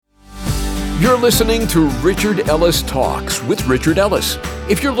You're listening to Richard Ellis Talks with Richard Ellis.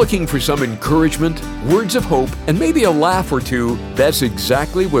 If you're looking for some encouragement, words of hope, and maybe a laugh or two, that's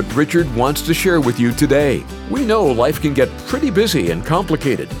exactly what Richard wants to share with you today. We know life can get pretty busy and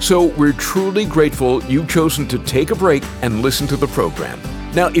complicated, so we're truly grateful you've chosen to take a break and listen to the program.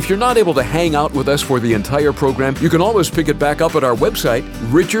 Now, if you're not able to hang out with us for the entire program, you can always pick it back up at our website,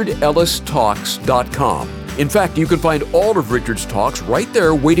 richardellistalks.com. In fact, you can find all of Richard's talks right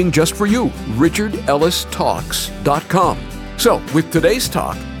there waiting just for you, richardellistalks.com. So, with today's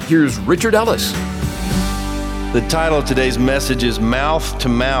talk, here's Richard Ellis. The title of today's message is Mouth to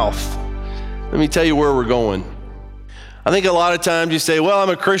Mouth. Let me tell you where we're going. I think a lot of times you say, well,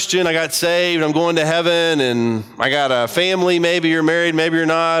 I'm a Christian, I got saved, I'm going to heaven, and I got a family, maybe you're married, maybe you're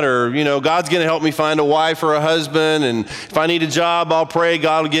not, or, God's going to help me find a wife or a husband, and if I need a job, I'll pray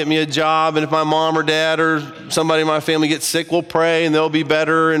God will get me a job, and if my mom or dad or somebody in my family gets sick, we'll pray, and they'll be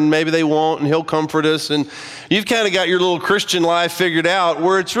better, and maybe they won't, and He'll comfort us, and you've kind of got your little Christian life figured out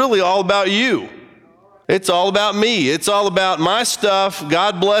where it's really all about you. It's all about me. It's all about my stuff.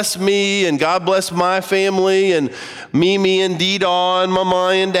 God bless me, and God bless my family, and me, and Dee-Daw, and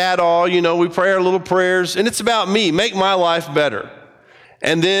Mama and Dad-Daw. We pray our little prayers, and it's about me. Make my life better.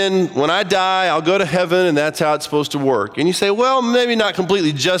 And then when I die, I'll go to heaven, and that's how it's supposed to work. And you say, well, maybe not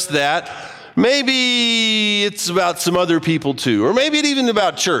completely just that. Maybe it's about some other people too, or maybe it's even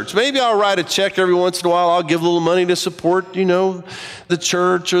about church. Maybe I'll write a check every once in a while. I'll give a little money to support, the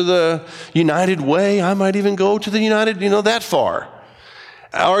church or the United Way. I might even go to the United, that far.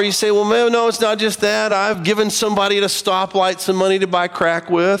 Or you say, well, no, it's not just that. I've given somebody at a stoplight some money to buy crack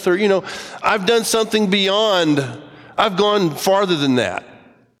with, or, I've done something beyond. I've gone farther than that.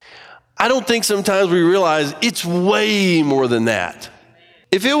 I don't think sometimes we realize it's way more than that.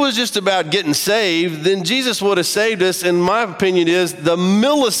 If it was just about getting saved, then Jesus would have saved us, and my opinion is the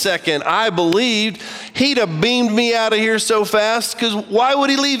millisecond I believed, He'd have beamed me out of here so fast, because why would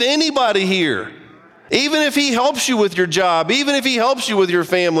He leave anybody here? Even if He helps you with your job, even if He helps you with your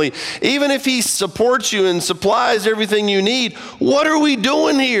family, even if He supports you and supplies everything you need, what are we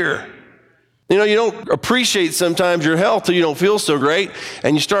doing here? You don't appreciate sometimes your health till you don't feel so great,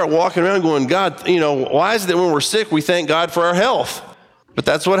 and you start walking around going, God, why is it that when we're sick, we thank God for our health? But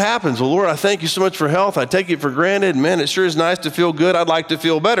that's what happens. Well, Lord, I thank you so much for health. I take it for granted. Man, it sure is nice to feel good. I'd like to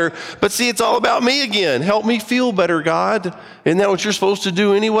feel better. But see, it's all about me again. Help me feel better, God. Isn't that what you're supposed to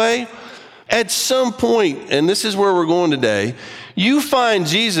do anyway? At some point, and this is where we're going today, you find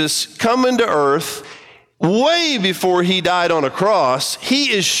Jesus coming to earth way before He died on a cross.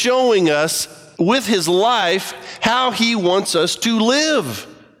 He is showing us with His life how He wants us to live.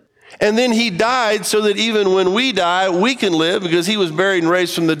 And then He died so that even when we die, we can live, because He was buried and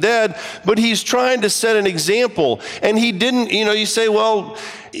raised from the dead. But He's trying to set an example. And He didn't, you say, well,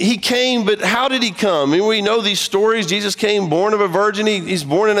 He came, but how did He come? I mean, we know these stories. Jesus came born of a virgin. He's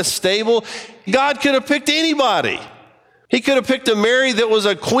born in a stable. God could have picked anybody. He could have picked a Mary that was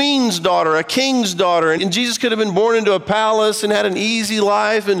a queen's daughter, a king's daughter, and Jesus could have been born into a palace and had an easy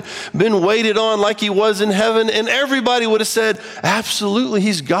life and been waited on like He was in heaven, and everybody would have said, absolutely,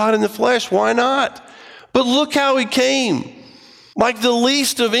 He's God in the flesh, why not? But look how He came, like the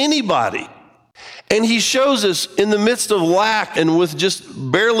least of anybody. And He shows us in the midst of lack and with just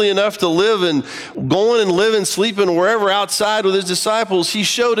barely enough to live and going and living, sleeping wherever outside with His disciples, He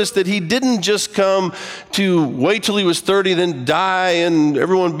showed us that He didn't just come to wait till He was 30, then die and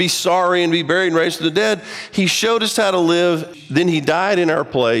everyone be sorry and be buried and raised from the dead. He showed us how to live, then He died in our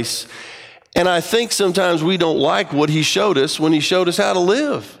place. And I think sometimes we don't like what He showed us when He showed us how to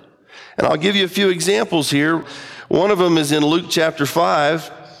live. And I'll give you a few examples here. One of them is in Luke chapter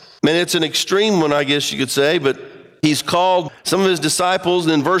 5. And it's an extreme one, I guess you could say, but He's called some of His disciples.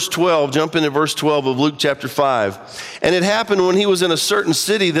 And in verse 12, jump into verse 12 of Luke chapter 5. And it happened when He was in a certain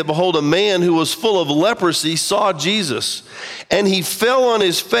city that, behold, a man who was full of leprosy saw Jesus. And he fell on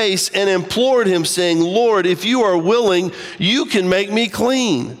his face and implored Him, saying, Lord, if you are willing, you can make me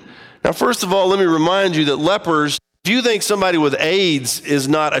clean. Now, first of all, let me remind you that lepers, if you think somebody with AIDS is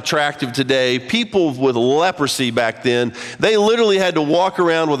not attractive today, people with leprosy back then, they literally had to walk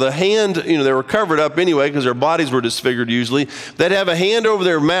around with a hand, they were covered up anyway because their bodies were disfigured usually. They'd have a hand over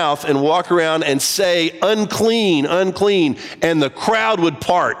their mouth and walk around and say, unclean, unclean, and the crowd would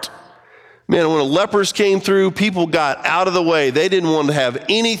part. Man, when the lepers came through, people got out of the way. They didn't want to have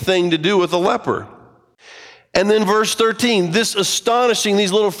anything to do with a leper. And then verse 13, this astonishing,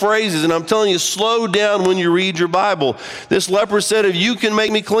 these little phrases, and I'm telling you, slow down when you read your Bible. This leper said, if you can make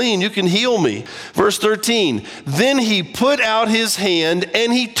me clean, you can heal me. Verse 13, then he put out his hand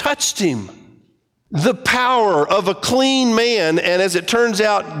and he touched him. The power of a clean man, and as it turns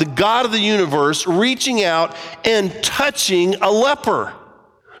out, the God of the universe reaching out and touching a leper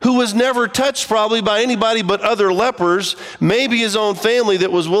who was never touched probably by anybody but other lepers, maybe his own family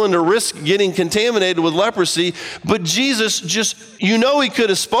that was willing to risk getting contaminated with leprosy. But Jesus he could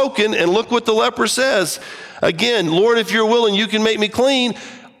have spoken, and look what the leper says. Again, Lord, if you're willing, you can make me clean.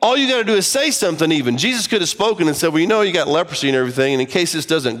 All you got to do is say something even. Jesus could have spoken and said, well, you got leprosy and everything, and in case this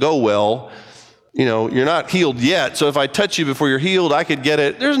doesn't go well, you're not healed yet, so if I touch you before you're healed, I could get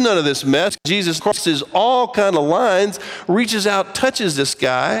it. There's none of this mess. Jesus crosses all kind of lines, reaches out, touches this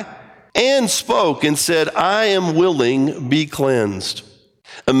guy, and spoke and said, I am willing, be cleansed.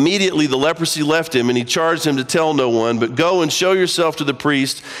 Immediately the leprosy left him, and he charged him to tell no one, but go and show yourself to the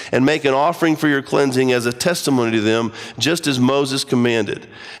priest and make an offering for your cleansing as a testimony to them, just as Moses commanded.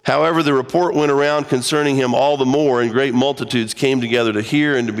 However, the report went around concerning him all the more, and great multitudes came together to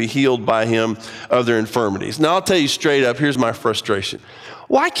hear and to be healed by him of their infirmities. Now, I'll tell you straight up, here's my frustration.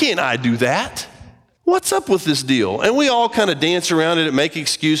 Why can't I do that? What's up with this deal? And we all kind of dance around it and make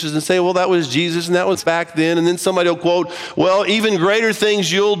excuses and say, well, that was Jesus and that was back then. And then somebody will quote, well, even greater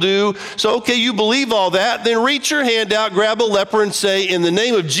things you'll do. So, okay, you believe all that. Then reach your hand out, grab a leper and say, in the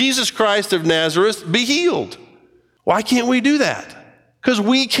name of Jesus Christ of Nazareth, be healed. Why can't we do that? Because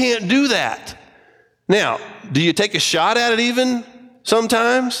we can't do that. Now, do you take a shot at it even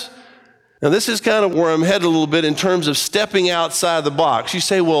sometimes? Now, this is kind of where I'm headed a little bit in terms of stepping outside the box. You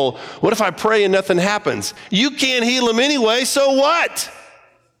say, well, what if I pray and nothing happens? You can't heal him anyway, so what?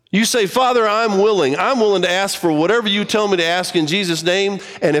 You say, Father, I'm willing to ask for whatever you tell me to ask in Jesus' name.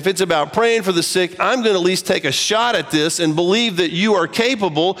 And if it's about praying for the sick, I'm going to at least take a shot at this and believe that you are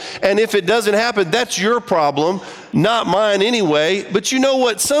capable. And if it doesn't happen, that's your problem, not mine anyway. But you know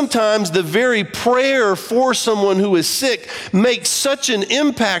what? Sometimes the very prayer for someone who is sick makes such an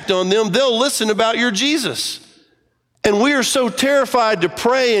impact on them, they'll listen about your Jesus. And we are so terrified to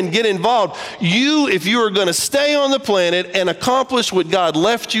pray and get involved. If you are going to stay on the planet and accomplish what God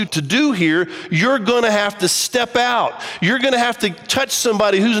left you to do here, you're going to have to step out. You're going to have to touch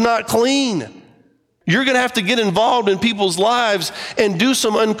somebody who's not clean. You're going to have to get involved in people's lives and do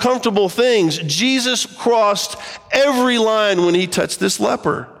some uncomfortable things. Jesus crossed every line when he touched this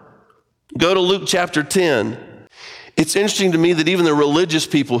leper. Go to Luke chapter 10. It's interesting to me that even the religious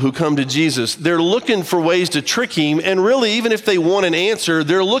people who come to Jesus, they're looking for ways to trick him. And really, even if they want an answer,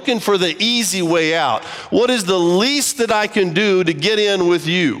 they're looking for the easy way out. What is the least that I can do to get in with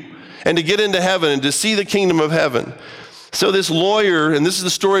you and to get into heaven and to see the kingdom of heaven? So this lawyer, and this is the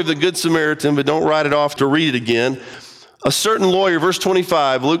story of the Good Samaritan, but don't write it off to read it again. A certain lawyer, verse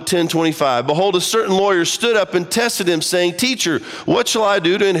 25, Luke 10:25. Behold, a certain lawyer stood up and tested him, saying, Teacher, what shall I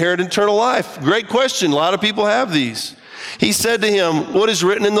do to inherit eternal life? Great question. A lot of people have these. He said to him, what is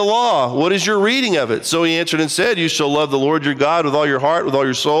written in the law? What is your reading of it? So he answered and said, you shall love the Lord your God with all your heart, with all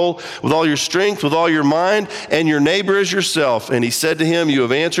your soul, with all your strength, with all your mind, and your neighbor as yourself. And he said to him, you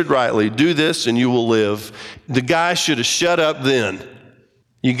have answered rightly. Do this and you will live. The guy should have shut up then.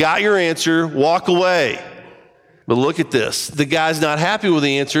 You got your answer, walk away. But look at this. The guy's not happy with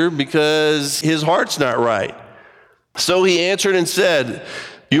the answer because his heart's not right. So he answered and said,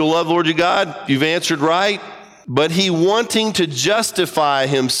 you'll love the Lord your God. You've answered right. But he, wanting to justify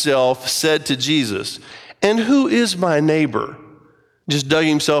himself, said to Jesus, and who is my neighbor? Just dug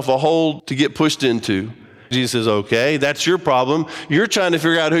himself a hole to get pushed into. Jesus says, okay, that's your problem. You're trying to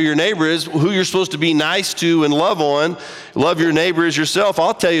figure out who your neighbor is, who you're supposed to be nice to and love on. Love your neighbor as yourself.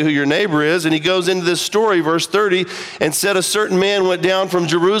 I'll tell you who your neighbor is. And he goes into this story, verse 30, and said, a certain man went down from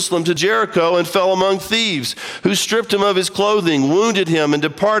Jerusalem to Jericho and fell among thieves, who stripped him of his clothing, wounded him, and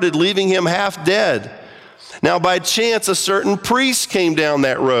departed, leaving him half dead. Now by chance a certain priest came down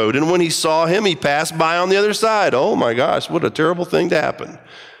that road, and when he saw him, he passed by on the other side. Oh my gosh, what a terrible thing to happen.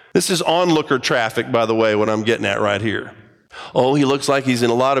 This is onlooker traffic, by the way, what I'm getting at right here. Oh, he looks like he's in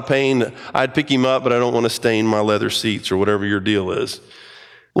a lot of pain. I'd pick him up, but I don't want to stain my leather seats or whatever your deal is.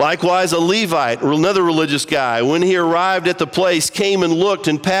 Likewise, a Levite, or another religious guy, when he arrived at the place, came and looked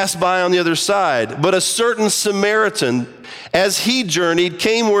and passed by on the other side. But a certain Samaritan, as he journeyed,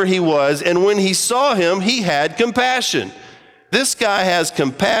 came where he was, and when he saw him, he had compassion. This guy has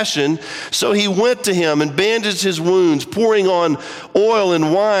compassion, so he went to him and bandaged his wounds, pouring on oil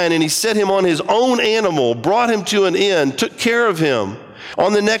and wine, and he set him on his own animal, brought him to an inn, took care of him.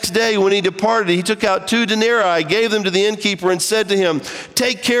 On the next day, when he departed, he took out 2 denarii, gave them to the innkeeper, and said to him,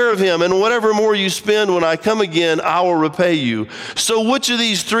 take care of him, and whatever more you spend when I come again, I will repay you. So which of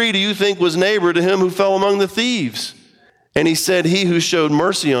these 3 do you think was neighbor to him who fell among the thieves? And he said, he who showed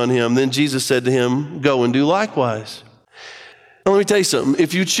mercy on him. Then Jesus said to him, go and do likewise. Now, let me tell you something.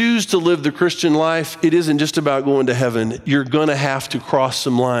 If you choose to live the Christian life, it isn't just about going to heaven. You're going to have to cross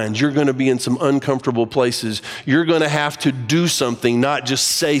some lines. You're going to be in some uncomfortable places. You're going to have to do something, not just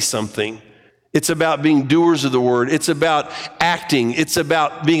say something. It's about being doers of the word. It's about acting. It's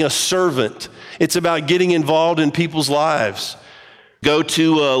about being a servant. It's about getting involved in people's lives. Go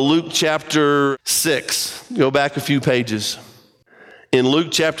to Luke chapter 6. Go back a few pages. In Luke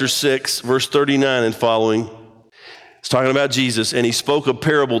chapter 6, verse 39 and following, it's talking about Jesus, and he spoke a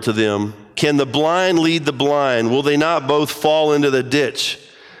parable to them. Can the blind lead the blind? Will they not both fall into the ditch?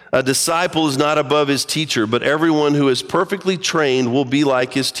 A disciple is not above his teacher, but everyone who is perfectly trained will be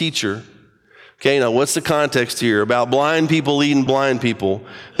like his teacher. Okay, now what's the context here? About blind people leading blind people.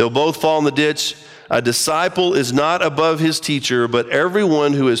 They'll both fall in the ditch. A disciple is not above his teacher, but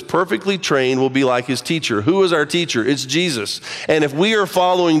everyone who is perfectly trained will be like his teacher. Who is our teacher? It's Jesus. And if we are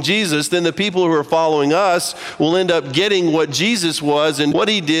following Jesus, then the people who are following us will end up getting what Jesus was and what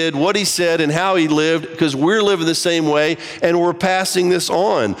he did, what he said, and how he lived, because we're living the same way and we're passing this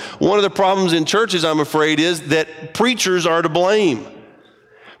on. One of the problems in churches, I'm afraid, is that preachers are to blame.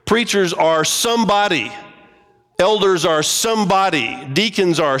 Preachers are somebody. Elders are somebody.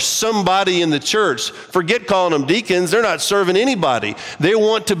 Deacons are somebody in the church. Forget calling them deacons. They're not serving anybody. They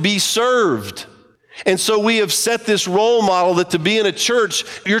want to be served. And so we have set this role model that to be in a church,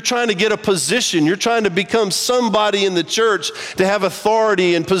 you're trying to get a position. You're trying to become somebody in the church to have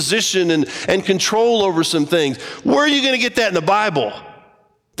authority and position and control over some things. Where are you going to get that in the Bible?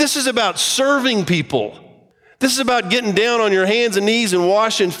 This is about serving people. This is about getting down on your hands and knees and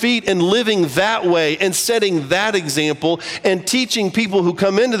washing feet and living that way and setting that example and teaching people who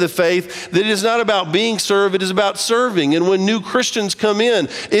come into the faith that it is not about being served, it is about serving. And when new Christians come in,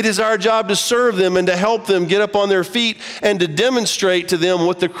 it is our job to serve them and to help them get up on their feet and to demonstrate to them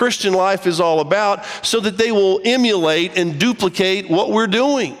what the Christian life is all about so that they will emulate and duplicate what we're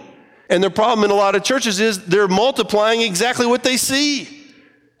doing. And the problem in a lot of churches is they're multiplying exactly what they see.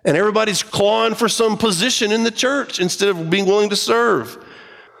 And everybody's clawing for some position in the church instead of being willing to serve.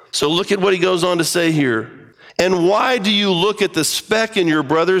 So look at what he goes on to say here. And why do you look at the speck in your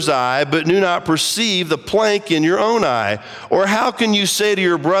brother's eye, but do not perceive the plank in your own eye? Or how can you say to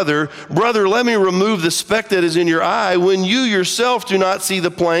your brother, brother, let me remove the speck that is in your eye, when you yourself do not see the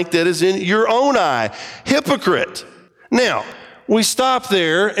plank that is in your own eye? Hypocrite. Now, we stop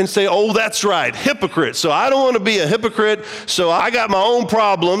there and say, oh, that's right, hypocrite. So I don't want to be a hypocrite, so I got my own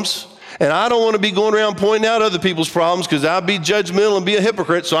problems, and I don't want to be going around pointing out other people's problems because I'll be judgmental and be a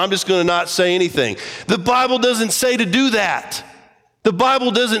hypocrite, so I'm just going to not say anything. The Bible doesn't say to do that. The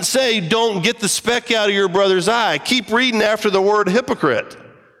Bible doesn't say don't get the speck out of your brother's eye. Keep reading after the word hypocrite.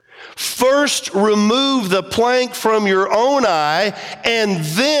 First, remove the plank from your own eye, and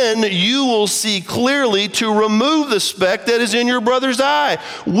then you will see clearly to remove the speck that is in your brother's eye.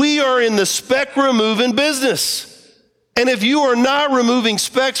 We are in the speck removing business. And if you are not removing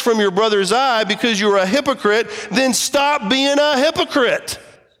specks from your brother's eye because you're a hypocrite, then stop being a hypocrite.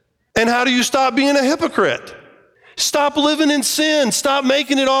 And how do you stop being a hypocrite? Stop living in sin. Stop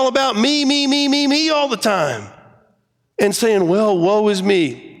making it all about me all the time. And saying, well, woe is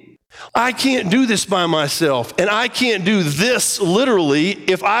me. I can't do this by myself, and I can't do this literally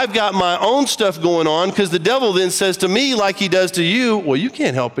if I've got my own stuff going on, because the devil then says to me like he does to you, well, you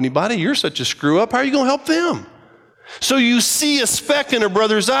can't help anybody. You're such a screw up. How are you going to help them? So you see a speck in a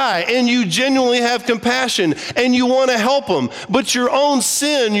brother's eye, and you genuinely have compassion, and you want to help them, but your own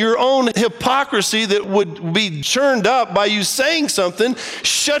sin, your own hypocrisy that would be churned up by you saying something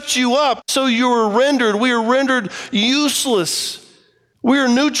shuts you up. So we are rendered useless. We are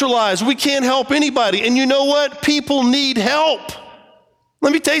neutralized. We can't help anybody. And you know what? People need help.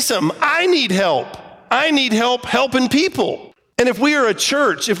 Let me tell you something. I need help. I need help helping people. And if we are a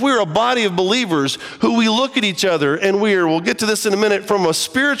church, if we are a body of believers who we look at each other and we'll get to this in a minute, from a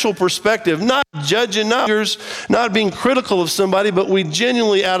spiritual perspective, not judging, not being critical of somebody, but we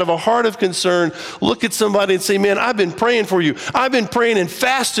genuinely, out of a heart of concern, look at somebody and say, man, I've been praying for you. I've been praying and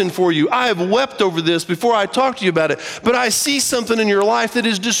fasting for you. I have wept over this before I talk to you about it. But I see something in your life that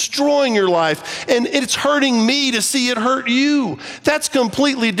is destroying your life, and it's hurting me to see it hurt you. That's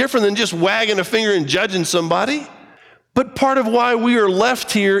completely different than just wagging a finger and judging somebody. But part of why we are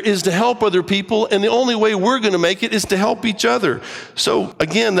left here is to help other people, and the only way we're going to make it is to help each other. So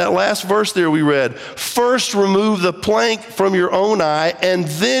again, that last verse there we read, first remove the plank from your own eye, and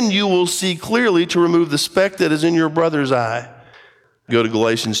then you will see clearly to remove the speck that is in your brother's eye. Go to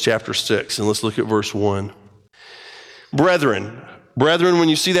Galatians chapter 6, and let's look at verse 1. Brethren, Brethren, when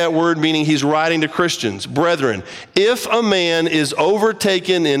you see that word, meaning he's writing to Christians. Brethren, if a man is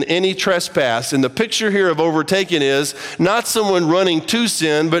overtaken in any trespass, and the picture here of overtaken is not someone running to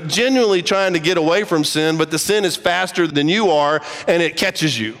sin, but genuinely trying to get away from sin, but the sin is faster than you are, and it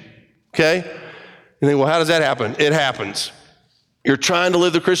catches you, okay? You think, well, how does that happen? It happens. You're trying to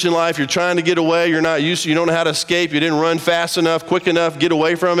live the Christian life. You're trying to get away. You're not used to, you don't know how to escape. You didn't run fast enough, quick enough, get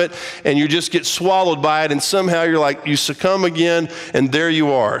away from it, and you just get swallowed by it, and somehow you're like, you succumb again, and there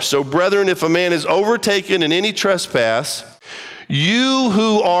you are. So, brethren, if a man is overtaken in any trespass, you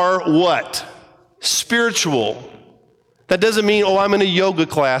who are what? Spiritual. That doesn't mean, oh, I'm in a yoga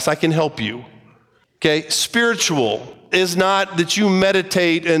class, I can help you. Okay, spiritual is not that you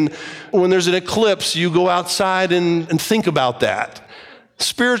meditate and when there's an eclipse, you go outside and think about that.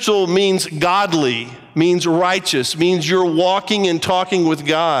 Spiritual means godly, means righteous, means you're walking and talking with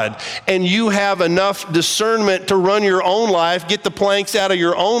God, and you have enough discernment to run your own life, get the planks out of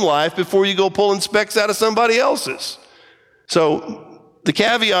your own life before you go pulling specks out of somebody else's. So the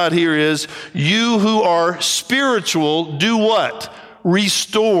caveat here is, you who are spiritual, do what?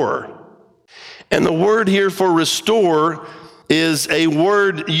 Restore. And the word here for restore is a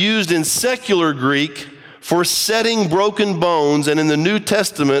word used in secular Greek for setting broken bones, and in the New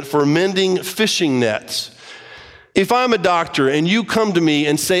Testament for mending fishing nets. If I'm a doctor and you come to me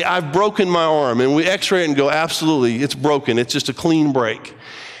and say, I've broken my arm, and we x-ray it and go, absolutely, it's broken, it's just a clean break.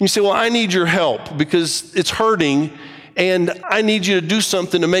 You say, well, I need your help because it's hurting and I need you to do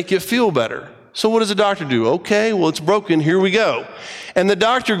something to make it feel better. So what does the doctor do? Okay, well, it's broken, here we go. And the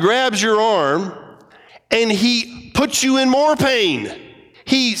doctor grabs your arm and he puts you in more pain.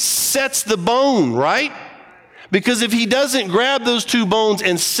 He sets the bone, right? Because if he doesn't grab those two bones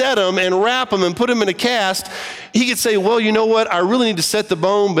and set them and wrap them and put them in a cast, he could say, well, you know what? I really need to set the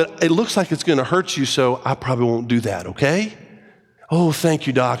bone, but it looks like it's going to hurt you, so I probably won't do that, okay? Oh, thank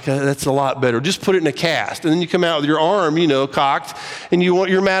you, doc. That's a lot better. Just put it in a cast. And then you come out with your arm, cocked, and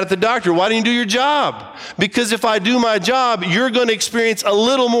you're mad at the doctor. Why didn't you do your job? Because if I do my job, you're going to experience a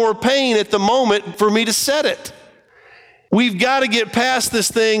little more pain at the moment for me to set it. We've got to get past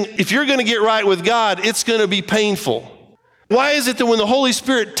this thing. If you're going to get right with God, it's going to be painful. Why is it that when the Holy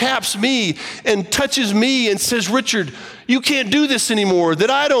Spirit taps me and touches me and says, Richard, you can't do this anymore, that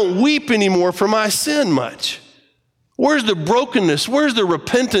I don't weep anymore for my sin much? Where's the brokenness? Where's the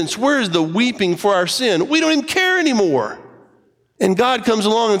repentance? Where's the weeping for our sin? We don't even care anymore. And God comes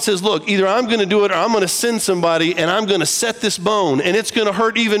along and says, look, either I'm going to do it or I'm going to send somebody and I'm going to set this bone and it's going to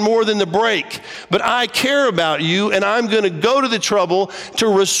hurt even more than the break. But I care about you and I'm going to go to the trouble to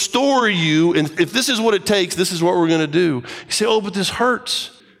restore you. And if this is what it takes, this is what we're going to do. You say, oh, but this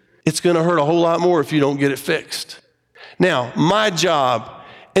hurts. It's going to hurt a whole lot more if you don't get it fixed. Now, my job,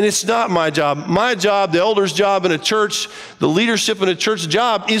 and it's not my job. My job, the elder's job in a church, the leadership in a church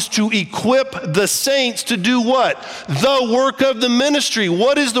job is to equip the saints to do what? The work of the ministry.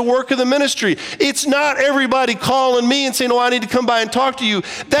 What is the work of the ministry? It's not everybody calling me and saying, oh, I need to come by and talk to you.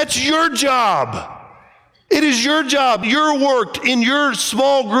 That's your job. It is your job, your work in your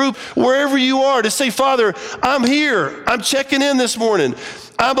small group, wherever you are, to say, Father, I'm here. I'm checking in this morning.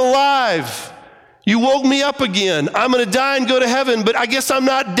 I'm alive. You woke me up again. I'm going to die and go to heaven, but I guess I'm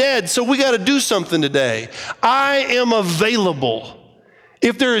not dead, so we got to do something today. I am available.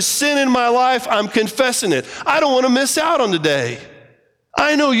 If there is sin in my life, I'm confessing it. I don't want to miss out on today.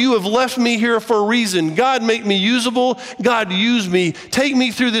 I know you have left me here for a reason. God, make me usable. God, use me. Take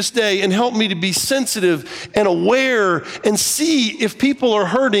me through this day and help me to be sensitive and aware and see if people are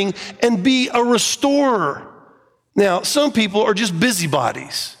hurting and be a restorer. Now, some people are just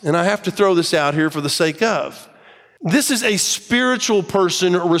busybodies, and I have to throw this out here for the sake of. This is a spiritual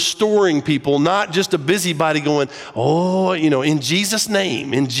person restoring people, not just a busybody going, oh, in Jesus'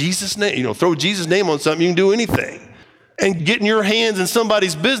 name, throw Jesus' name on something, you can do anything. And getting your hands in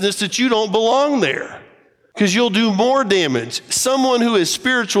somebody's business that you don't belong there, because you'll do more damage. Someone who is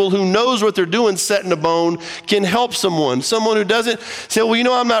spiritual, who knows what they're doing, setting a bone, can help someone. Someone who doesn't say,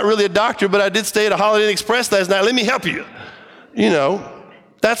 well, I'm not really a doctor, but I did stay at a Holiday Inn Express last night. Let me help you.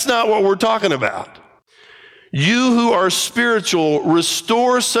 That's not what we're talking about. You who are spiritual,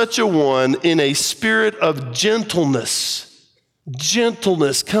 restore such a one in a spirit of gentleness.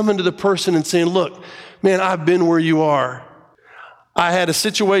 Gentleness, coming to the person and saying, look, man, I've been where you are. I had a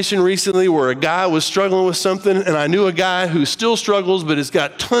situation recently where a guy was struggling with something, and I knew a guy who still struggles but has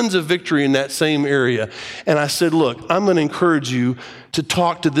got tons of victory in that same area. And I said, look, I'm going to encourage you to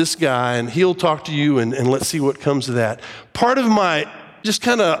talk to this guy, and he'll talk to you, and let's see what comes of that. Part of my just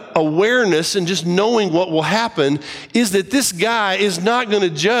kind of awareness and just knowing what will happen is that this guy is not going to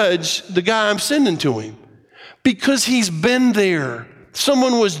judge the guy I'm sending to him, because he's been there.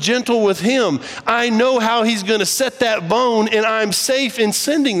 Someone was gentle with him. I know how he's going to set that bone, and I'm safe in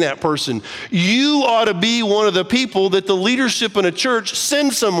sending that person. You ought to be one of the people that the leadership in a church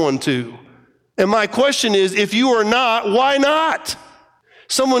sends someone to. And my question is, if you are not, why not?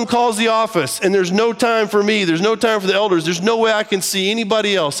 Someone calls the office and there's no time for me, there's no time for the elders, there's no way I can see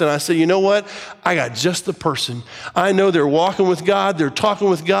anybody else. And I say, you know what? I got just the person. I know they're walking with God, they're talking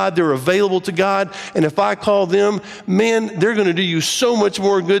with God, they're available to God. And if I call them, man, they're going to do you so much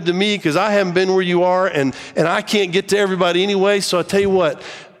more good to me because I haven't been where you are and I can't get to everybody anyway. So I tell you what,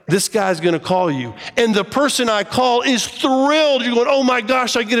 this guy's going to call you. And the person I call is thrilled. You're going, oh my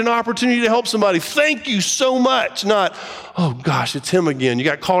gosh, I get an opportunity to help somebody. Thank you so much. Not, oh gosh, it's him again. You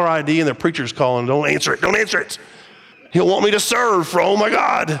got caller ID and the preacher's calling. Don't answer it. Don't answer it. He'll want me to serve for, oh my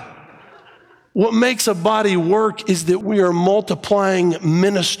God. What makes a body work is that we are multiplying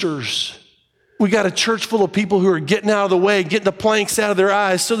ministers. We got a church full of people who are getting out of the way, getting the planks out of their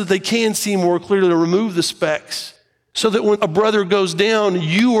eyes so that they can see more clearly to remove the specks. So that when a brother goes down,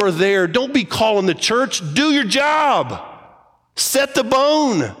 you are there. Don't be calling the church. Do your job. Set the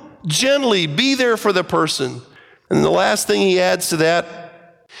bone. Gently be there for the person. And the last thing he adds to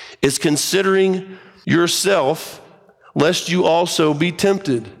that is considering yourself, lest you also be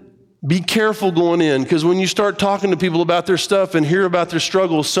tempted. Be careful going in, because when you start talking to people about their stuff and hear about their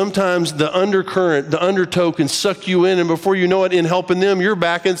struggles, sometimes the undercurrent, the undertow can suck you in, and before you know it, in helping them, you're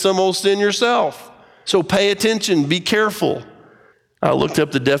back in some old sin yourself. So pay attention, be careful. I looked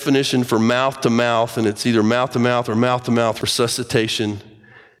up the definition for mouth to mouth, and it's either mouth to mouth or mouth to mouth resuscitation,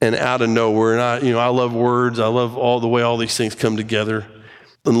 and out of nowhere. And I love words. I love all the way all these things come together.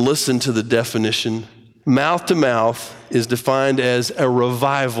 And listen to the definition. Mouth to mouth is defined as a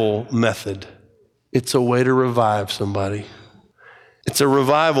revival method. It's a way to revive somebody. It's a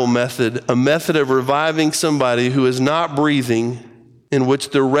revival method, a method of reviving somebody who is not breathing, in which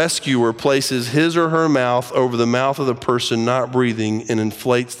the rescuer places his or her mouth over the mouth of the person not breathing and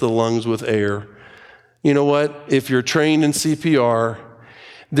inflates the lungs with air. You know what? If you're trained in CPR,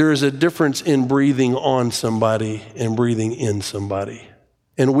 there is a difference in breathing on somebody and breathing in somebody.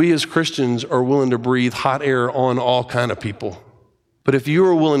 And we as Christians are willing to breathe hot air on all kind of people. But if you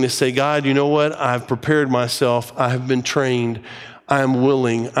are willing to say, God, you know what? I've prepared myself. I have been trained. I am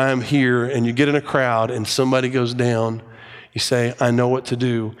willing. I am here. And you get in a crowd and somebody goes down. You say, I know what to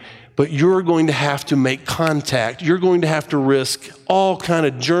do, but you're going to have to make contact. You're going to have to risk all kind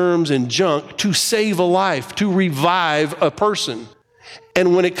of germs and junk to save a life, to revive a person.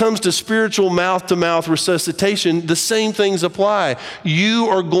 And when it comes to spiritual mouth-to-mouth resuscitation, the same things apply. You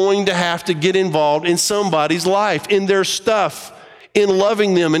are going to have to get involved in somebody's life, in their stuff, in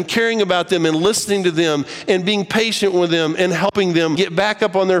loving them and caring about them and listening to them and being patient with them and helping them get back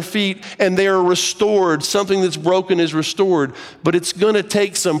up on their feet, and they are restored. Something that's broken is restored. But it's going to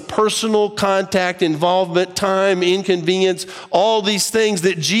take some personal contact, involvement, time, inconvenience, all these things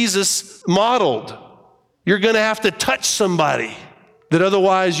that Jesus modeled. You're going to have to touch somebody that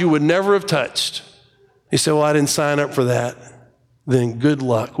otherwise you would never have touched. You say, well, I didn't sign up for that. Then good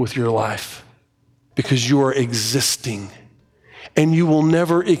luck with your life, because you are existing. And you will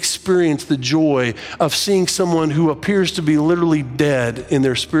never experience the joy of seeing someone who appears to be literally dead in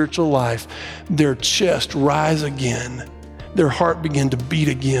their spiritual life, their chest rise again, their heart begin to beat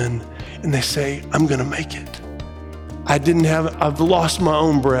again, and they say, I'm going to make it. I've lost my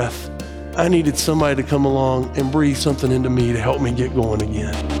own breath. I needed somebody to come along and breathe something into me to help me get going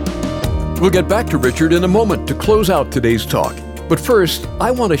again. We'll get back to Richard in a moment to close out today's talk. But first, I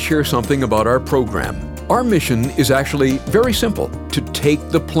want to share something about our program. Our mission is actually very simple: to take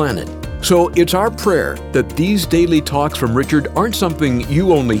the planet. So it's our prayer that these daily talks from Richard aren't something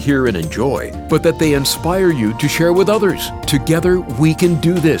you only hear and enjoy, but that they inspire you to share with others. Together, we can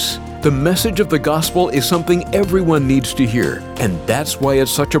do this. The message of the gospel is something everyone needs to hear, and that's why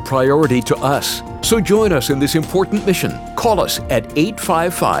it's such a priority to us. So join us in this important mission. Call us at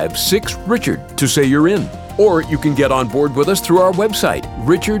 855-6-RICHARD to say you're in. Or you can get on board with us through our website,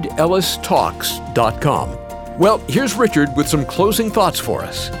 richardellistalks.com. Well, here's Richard with some closing thoughts for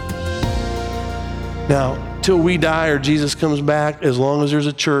us. Now, till we die or Jesus comes back, as long as there's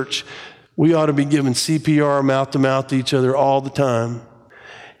a church, we ought to be giving CPR mouth to mouth to each other all the time.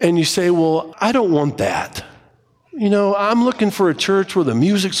 And you say, well, I don't want that. I'm looking for a church where the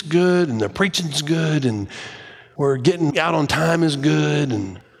music's good and the preaching's good and where getting out on time is good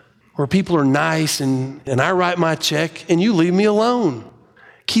and where people are nice and I write my check and you leave me alone.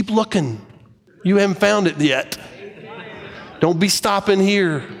 Keep looking. You haven't found it yet. Don't be stopping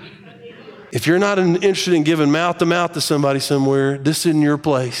here. If you're not interested in giving mouth to mouth to somebody somewhere, this isn't your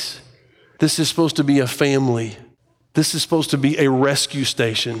place. This is supposed to be a family. This is supposed to be a rescue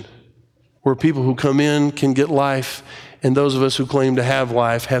station where people who come in can get life, and those of us who claim to have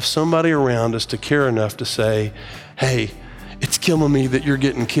life have somebody around us to care enough to say, hey, it's killing me that you're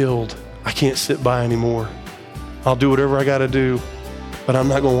getting killed. I can't sit by anymore. I'll do whatever I got to do, but I'm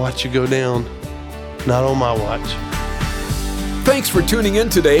not going to watch you go down. Not on my watch. Thanks for tuning in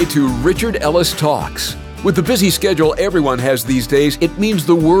today to Richard Ellis Talks. With the busy schedule everyone has these days, it means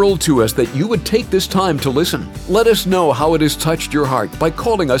the world to us that you would take this time to listen. Let us know how it has touched your heart by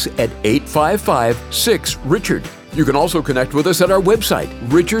calling us at 855-6-RICHARD. You can also connect with us at our website,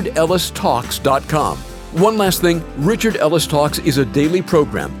 richardellistalks.com. One last thing, Richard Ellis Talks is a daily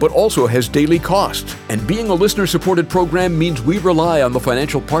program, but also has daily costs. And being a listener-supported program means we rely on the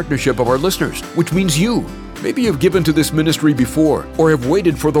financial partnership of our listeners, which means you. Maybe you've given to this ministry before, or have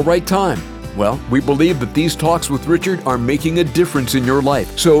waited for the right time. Well, we believe that these talks with Richard are making a difference in your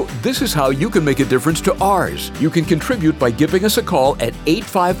life. So this is how you can make a difference to ours. You can contribute by giving us a call at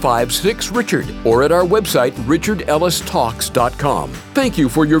 855-6-RICHARD or at our website, richardellistalks.com. Thank you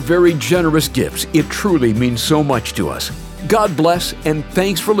for your very generous gifts. It truly means so much to us. God bless, and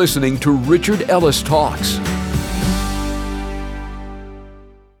thanks for listening to Richard Ellis Talks.